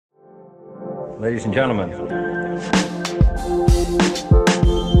ladies and gentlemen.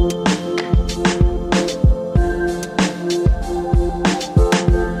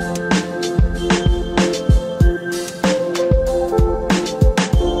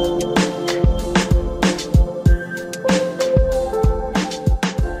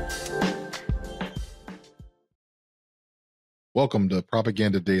 Welcome to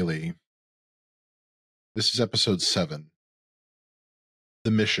Propaganda Daily. This is episode 7, The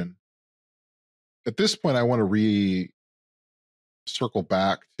Mission. At this point, I want to circle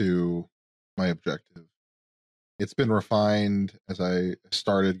back to my objective. It's been refined as I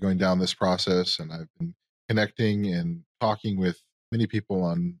started going down this process, and I've been connecting and talking with many people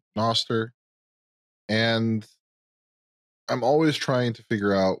on Noster, and I'm always trying to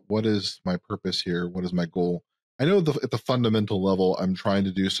figure out what is my purpose here, what is my goal. I know at the fundamental level, I'm trying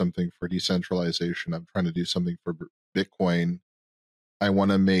to do something for decentralization. I'm trying to do something for Bitcoin. I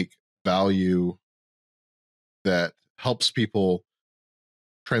want to make value that helps people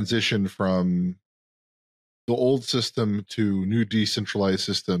transition from the old system to new decentralized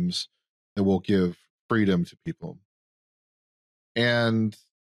systems that will give freedom to people. And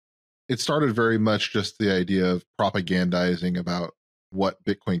it started very much just the idea of propagandizing about what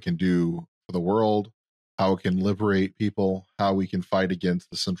Bitcoin can do for the world, how it can liberate people, how we can fight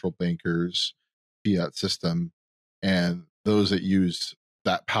against the central bankers' fiat system, and those that use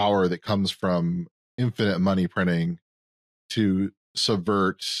that power that comes from infinite money printing to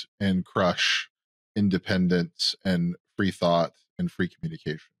subvert and crush independence and free thought and free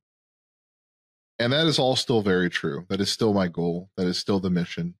communication. And that is all still very true. That is still my goal. That is still the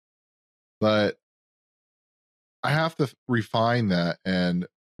mission. But I have to refine that and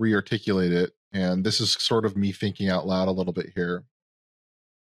re-articulate it. And this is sort of me thinking out loud a little bit here.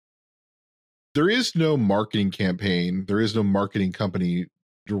 There is no marketing campaign. There is no marketing company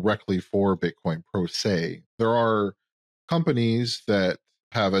directly for Bitcoin per se. There are companies that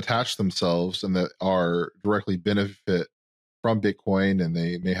have attached themselves and that are directly benefit from Bitcoin, and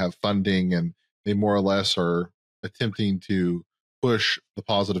they may have funding, and they more or less are attempting to push the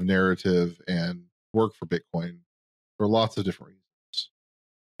positive narrative and work for Bitcoin for lots of different reasons.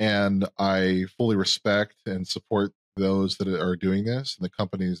 And I fully respect and support those that are doing this and the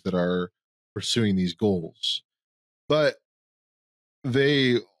companies that are pursuing these goals. But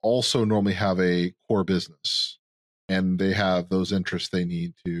they also normally have a core business, and they have those interests they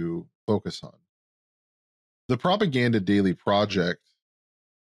need to focus on. The Propaganda Daily project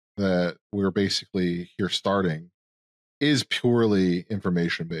that we're basically here starting is purely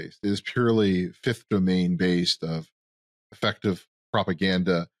information based. It is purely fifth domain based of effective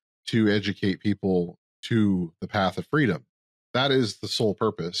propaganda to educate people to the path of freedom. That is the sole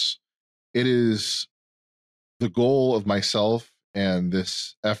purpose. It is the goal of myself and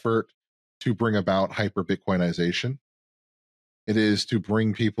this effort to bring about hyper Bitcoinization. It is to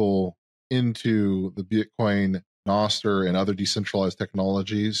bring people into the Bitcoin, Nostr, and other decentralized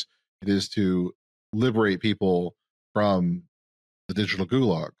technologies. It is to liberate people from the digital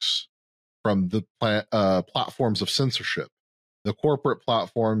gulags, from the platforms of censorship, the corporate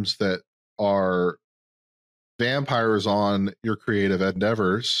platforms that are vampires on your creative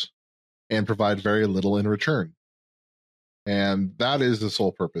endeavors and provide very little in return. And that is the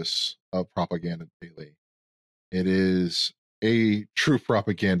sole purpose of Propaganda Daily. It is a true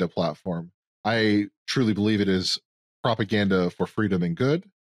propaganda platform. I truly believe it is propaganda for freedom and good.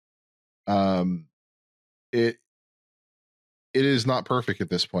 It is not perfect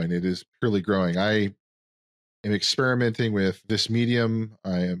at this point. It is purely growing. I am experimenting with this medium.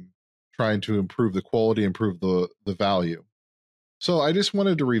 I am trying to improve the quality, improve the value. So I just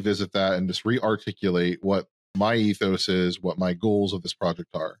wanted to revisit that and just re-articulate what my ethos is, what my goals of this project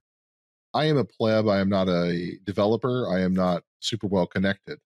are. I am a pleb. I am not a developer. I am not super well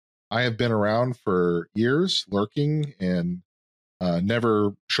connected. I have been around for years, lurking and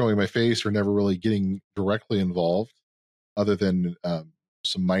never showing my face or never really getting directly involved, other than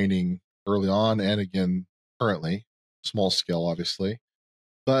some mining early on and again currently, small scale, obviously.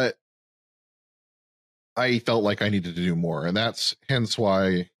 But I felt like I needed to do more, and that's hence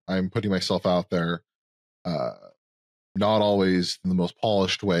why I'm putting myself out there, not always in the most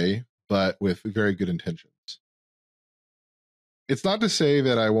polished way, but with very good intentions. It's not to say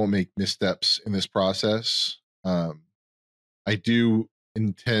that I won't make missteps in this process. I do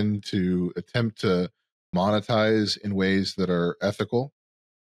intend to attempt to monetize in ways that are ethical,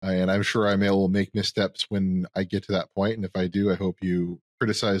 and I'm sure I will make missteps when I get to that point. And if I do, I hope you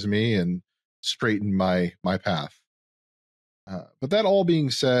criticize me and straighten my path. But that all being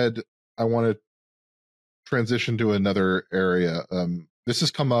said, I want to transition to another area. this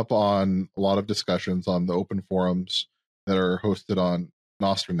has come up on a lot of discussions on the open forums that are hosted on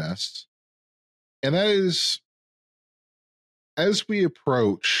Nostr Nests. And that is, as we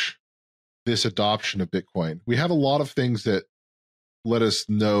approach this adoption of Bitcoin, we have a lot of things that let us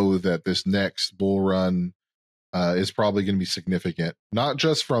know that this next bull run is probably going to be significant, not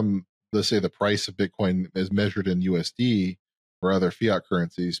just from, let's say, the price of Bitcoin as measured in USD or other fiat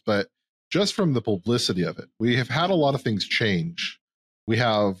currencies, but just from the publicity of it. We have had a lot of things change. We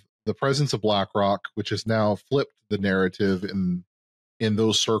have the presence of BlackRock, which has now flipped the narrative in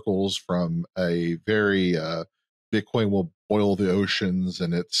those circles from a very Bitcoin will boil the oceans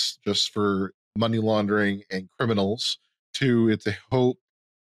and it's just for money laundering and criminals, to it's a hope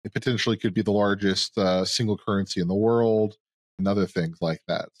it potentially could be the largest single currency in the world and other things like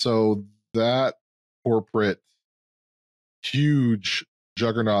that. So that corporate huge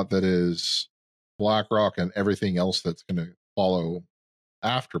juggernaut that is BlackRock and everything else that's going to follow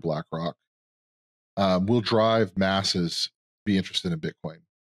after BlackRock will drive masses to be interested in Bitcoin.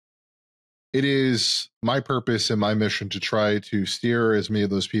 It is my purpose and my mission to try to steer as many of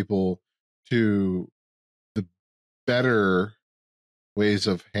those people to the better ways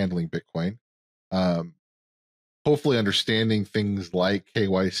of handling Bitcoin. Hopefully understanding things like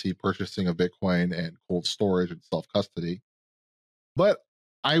KYC, purchasing of Bitcoin, and cold storage and self-custody. But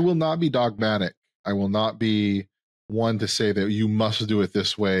I will not be dogmatic. I will not be one to say that you must do it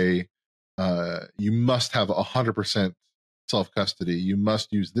this way. You must have 100% self-custody. You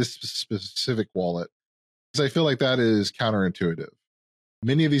must use this specific wallet. Because I feel like that is counterintuitive.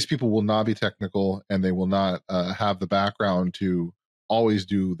 Many of these people will not be technical and they will not have the background to always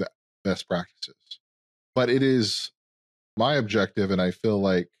do the best practices. But it is my objective, and I feel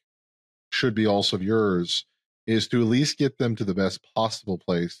like should be also yours, is to at least get them to the best possible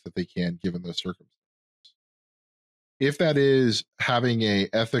place that they can given those circumstances. If that is having a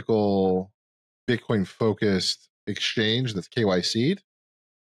ethical Bitcoin focused exchange that's KYC'd,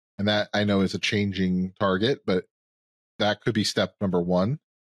 and that I know is a changing target, but that could be step number one.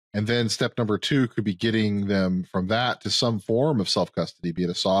 And then step number two could be getting them from that to some form of self-custody, be it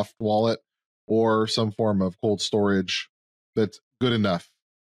a soft wallet or some form of cold storage that's good enough.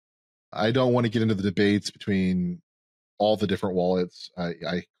 I don't want to get into the debates between all the different wallets.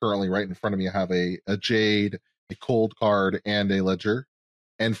 I currently, right in front of me, I have a Jade, a Cold Card, and a Ledger.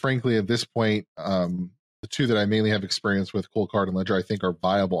 And frankly, at this point, the two that I mainly have experience with, Cold Card and Ledger, I think are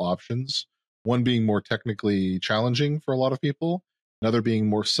viable options. One being more technically challenging for a lot of people, another being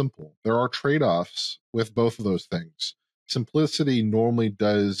more simple. There are trade-offs with both of those things. Simplicity normally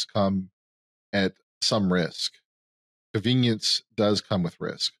does come at some risk. Convenience does come with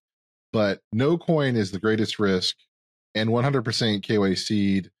risk. But no coin is the greatest risk, and 100%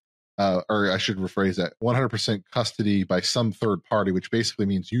 KYC'd, or I should rephrase that, 100% custody by some third party, which basically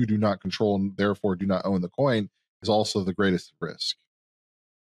means you do not control and therefore do not own the coin, is also the greatest risk.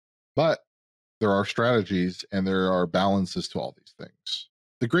 But there are strategies and there are balances to all these things.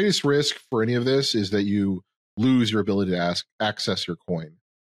 The greatest risk for any of this is that you lose your ability to access your coin.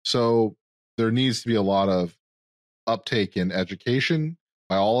 So there needs to be a lot of uptake in education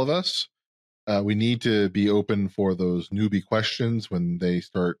by all of us. We need to be open for those newbie questions when they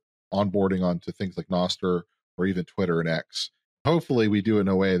start onboarding onto things like Nostr or even Twitter and X. Hopefully we do it in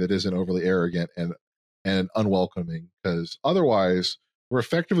a way that isn't overly arrogant and unwelcoming, because otherwise we're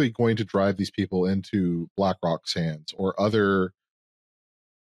effectively going to drive these people into BlackRock's hands or other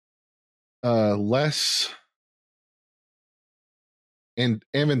less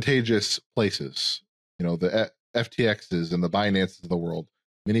advantageous places. You know, the FTXs and the Binances of the world.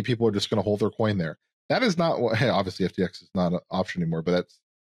 Many people are just going to hold their coin there. That is not what, obviously FTX is not an option anymore, but that's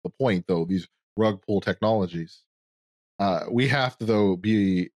the point though, these rug pull technologies. We have to though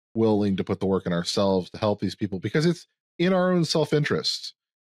be willing to put the work in ourselves to help these people because it's in our own self-interest.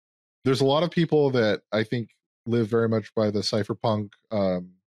 There's a lot of people that I think live very much by the cypherpunk,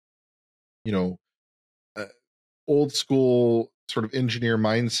 old school sort of engineer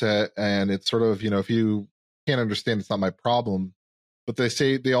mindset. And it's sort of, if you can't understand, it's not my problem. But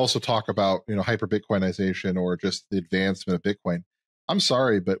they also talk about, hyper Bitcoinization or just the advancement of Bitcoin. I'm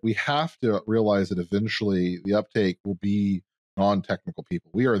sorry, but we have to realize that eventually the uptake will be non-technical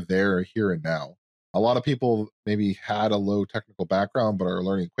people. We are there here and now. A lot of people maybe had a low technical background, but are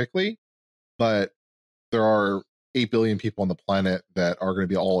learning quickly. But there are 8 billion people on the planet that are going to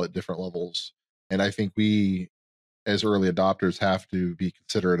be all at different levels. And I think we, as early adopters, have to be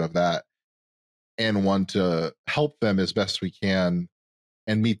considerate of that and want to help them as best we can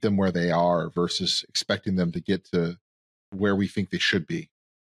and meet them where they are versus expecting them to get to where we think they should be.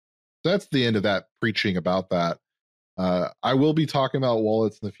 So that's the end of that preaching about that. I will be talking about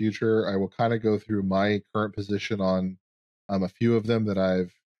wallets in the future. I will kind of go through my current position on a few of them that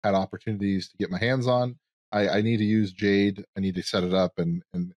I've had opportunities to get my hands on. I need to use Jade. I need to set it up and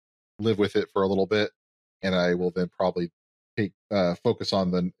live with it for a little bit, and I will then probably take focus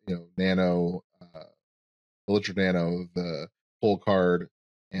on the Nano, the Ledger Nano, the Cold Card,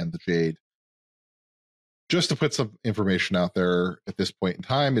 and the Jade. Just to put some information out there at this point in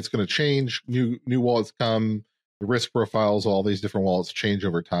time. It's going to change. New wallets come. The risk profiles, all these different wallets change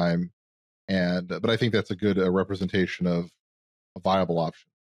over time, and but I think that's a good representation of a viable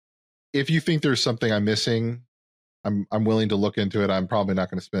option. If you think there's something I'm missing, I'm willing to look into it. I'm probably not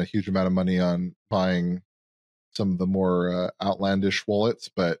going to spend a huge amount of money on buying some of the more outlandish wallets,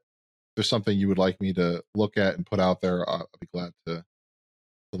 but if there's something you would like me to look at and put out there, I'll be glad to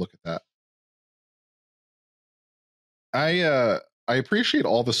look at that. I appreciate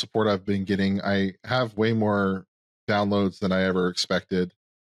all the support I've been getting. I have way more downloads than I ever expected,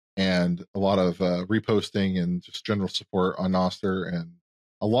 and a lot of reposting and just general support on Noster. And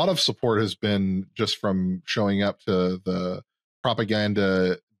a lot of support has been just from showing up to the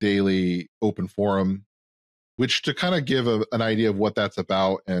Propaganda Daily open forum, which to kind of give an idea of what that's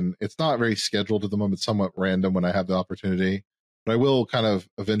about. And it's not very scheduled at the moment, it's somewhat random when I have the opportunity, but I will kind of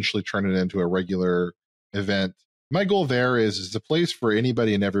eventually turn it into a regular event. My goal there is a place for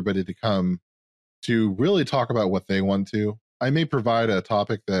anybody and everybody to come to really talk about what they want to. I may provide a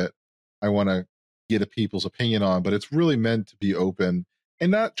topic that I want to get a people's opinion on, but it's really meant to be open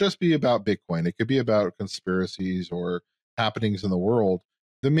and not just be about Bitcoin. It could be about conspiracies or happenings in the world.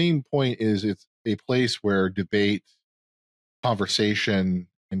 The main point is it's a place where debate, conversation,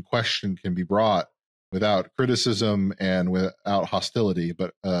 and question can be brought without criticism and without hostility,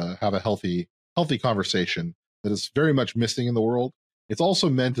 but have a healthy conversation that is very much missing in the world. It's also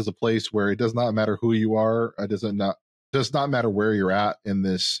meant as a place where it does not matter who you are. It does not matter where you're at in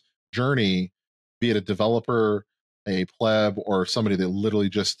this journey, be it a developer, a pleb, or somebody that literally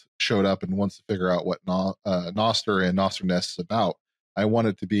just showed up and wants to figure out what Noster and Noster Nest is about. I want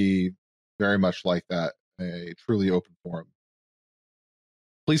it to be very much like that, a truly open forum.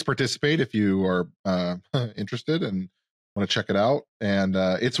 Please participate if you are interested and want to check it out. And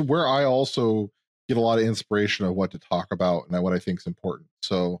it's where I also get a lot of inspiration of what to talk about and what I think is important.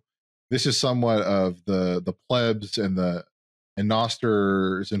 So this is somewhat of the plebs and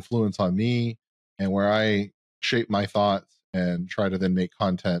Noster's influence on me, and where I shape my thoughts and try to then make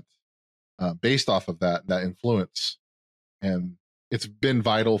content based off of that influence. And it's been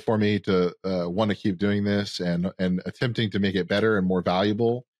vital for me to want to keep doing this and attempting to make it better and more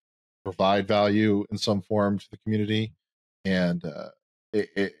valuable, provide value in some form to the community. And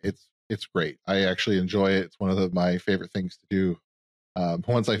it's great. I actually enjoy it. It's one of my favorite things to do.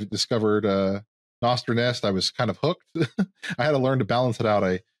 Once I discovered Noster Nest, I was kind of hooked. I had to learn to balance it out.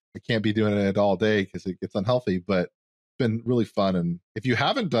 I can't be doing it all day because it gets unhealthy, but it's been really fun. And if you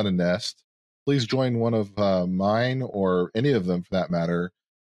haven't done a Nest, please join one of mine, or any of them for that matter,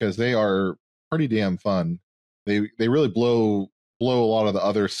 because they are pretty damn fun. They really blow a lot of the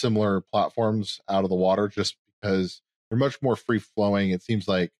other similar platforms out of the water, just because they're much more free flowing. It seems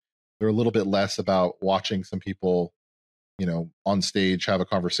like they're a little bit less about watching some people, on stage have a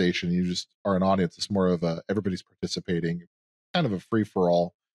conversation. You just are an audience. It's more of everybody's participating, kind of a free for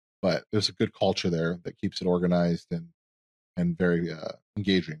all, but there's a good culture there that keeps it organized and very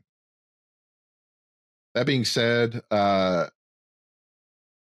engaging. That being said, I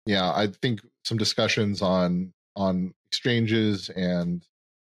think some discussions on exchanges and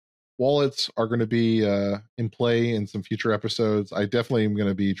wallets are going to be in play in some future episodes. I definitely am going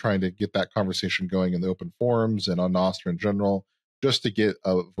to be trying to get that conversation going in the open forums and on Nostr in general, just to get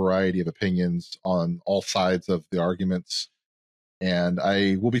a variety of opinions on all sides of the arguments. And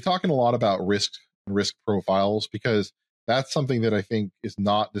I will be talking a lot about risk profiles, because that's something that I think is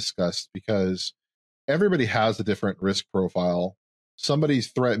not discussed, because everybody has a different risk profile. Somebody's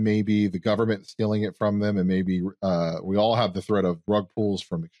threat may be the government stealing it from them, and maybe we all have the threat of rug pulls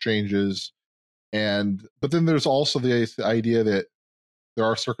from exchanges. But then there's also the idea that there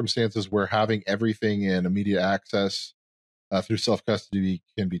are circumstances where having everything in immediate access through self-custody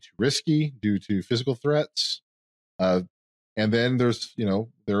can be too risky due to physical threats. And then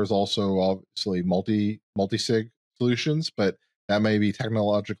there's also obviously multi-sig solutions, but that may be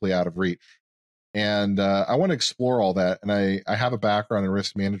technologically out of reach. And I want to explore all that. And I have a background in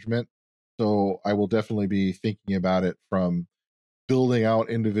risk management, so I will definitely be thinking about it from building out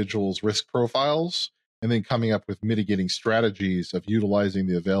individuals' risk profiles and then coming up with mitigating strategies of utilizing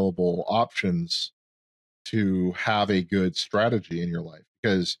the available options to have a good strategy in your life.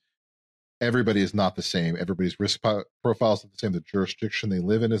 Because everybody is not the same. Everybody's risk profile is not the same. The jurisdiction they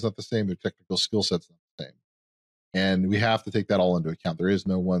live in is not the same. Their technical skill set's not the same. And we have to take that all into account. There is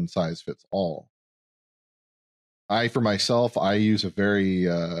no one size fits all. For myself, I use a very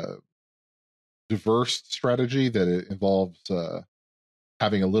diverse strategy that it involves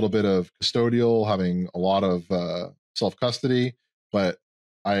having a little bit of custodial, having a lot of self-custody, but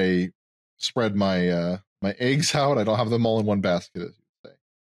I spread my my eggs out. I don't have them all in one basket, as you would say.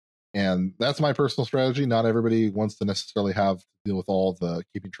 And that's my personal strategy. Not everybody wants to necessarily have to deal with all the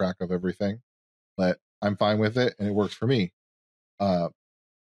keeping track of everything, but I'm fine with it, and it works for me.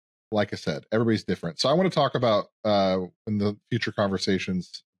 Like I said, everybody's different. So I want to talk about in the future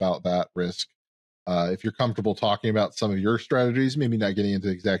conversations about that risk. If you're comfortable talking about some of your strategies, maybe not getting into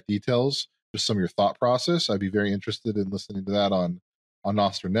exact details, just some of your thought process, I'd be very interested in listening to that on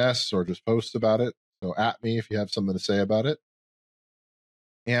Nostr Nest, or just post about it. So at me if you have something to say about it.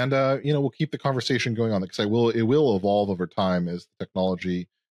 And we'll keep the conversation going on, because it will evolve over time as the technology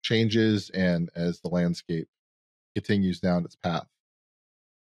changes and as the landscape continues down its path.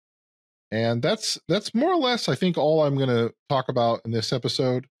 And that's more or less, I think, all I'm going to talk about in this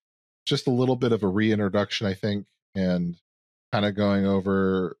episode. Just a little bit of a reintroduction, I think, and kind of going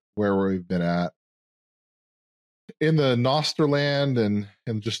over where we've been at in the Nostr land and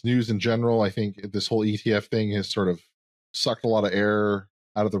just news in general. I think this whole ETF thing has sort of sucked a lot of air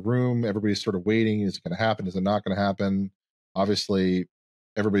out of the room. Everybody's sort of waiting. Is it going to happen? Is it not going to happen? Obviously,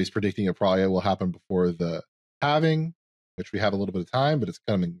 everybody's predicting it probably will happen before the halving, which we have a little bit of time, but it's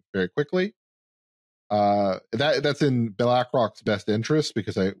coming very quickly. That's in BlackRock's best interest,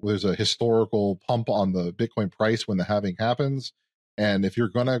 because there's a historical pump on the Bitcoin price when the halving happens. And if you're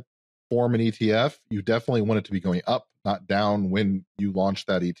going to form an ETF, you definitely want it to be going up, not down when you launch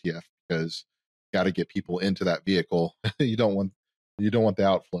that ETF, because you got to get people into that vehicle. you don't want the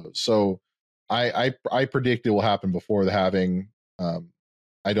outflows. So I predict it will happen before the halving.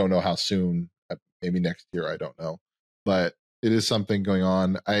 I don't know how soon, maybe next year, I don't know. But it is something going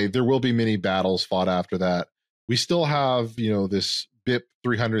on. There will be many battles fought after that. We still have, this BIP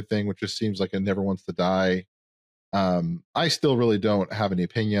 300 thing, which just seems like it never wants to die. I still really don't have any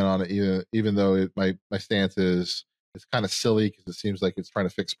opinion on it, even though my stance is it's kind of silly, because it seems like it's trying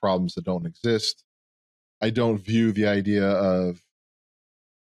to fix problems that don't exist. I don't view the idea of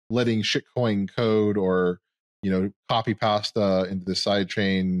letting shitcoin code or copy pasta into the side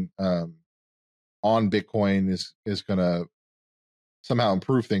chain on Bitcoin is going to somehow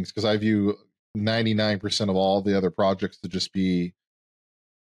improve things, because I view 99% of all the other projects to just be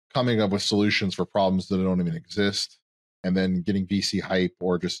coming up with solutions for problems that don't even exist, and then getting VC hype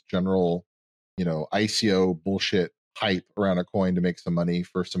or just general, ICO bullshit hype around a coin to make some money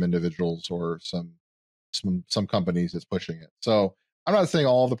for some individuals or some companies that's pushing it. So I'm not saying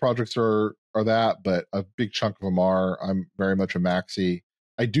all of the projects are that, but a big chunk of them are. I'm very much a maxi.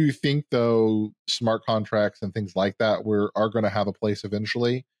 I do think, though, smart contracts and things like that are going to have a place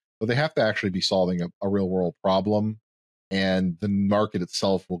eventually, but they have to actually be solving a real world problem, and the market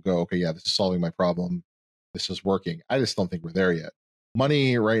itself will go, okay, yeah, this is solving my problem. This is working. I just don't think we're there yet.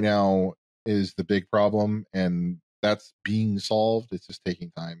 Money right now is the big problem, and that's being solved. It's just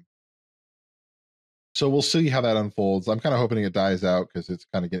taking time. So we'll see how that unfolds. I'm kind of hoping it dies out, because it's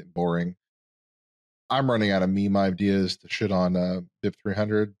kind of getting boring. I'm running out of meme ideas to shit on BIP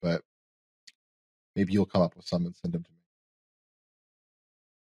 300, but maybe you'll come up with some and send them to me.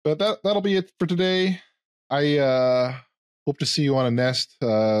 But that'll be it for today. I hope to see you on a Nest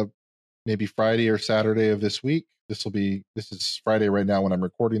maybe Friday or Saturday of this week. This is Friday right now when I'm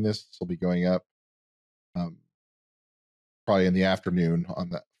recording this. This will be going up probably in the afternoon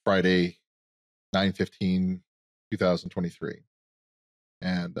on that Friday, 9/15/2023.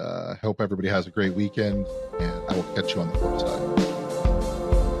 And I hope everybody has a great weekend, and I will catch you on the flip side.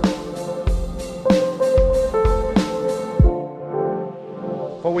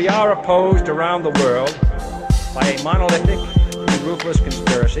 For we are opposed around the world by a monolithic and ruthless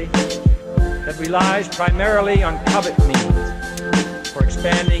conspiracy that relies primarily on covert means for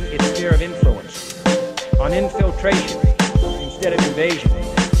expanding its sphere of influence, on infiltration instead of invasion,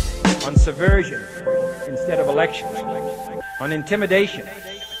 on subversion instead of elections, on intimidation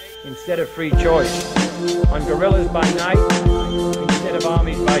instead of free choice, on guerrillas by night instead of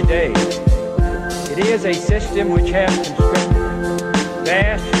armies by day. It is a system which has conscripted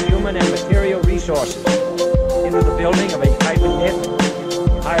vast human and material resources into the building of a tight-knit,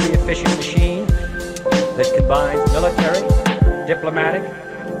 highly efficient machine that combines military, diplomatic,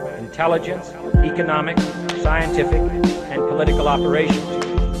 intelligence, economic, scientific, and political operations.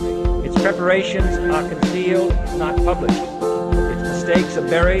 Its preparations are concealed, not published. Its mistakes are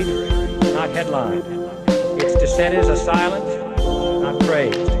buried, not headlined. Its dissenters are silenced, not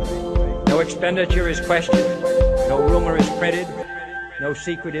praised. No expenditure is questioned, no rumor is printed, no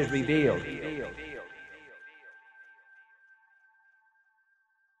secret is revealed.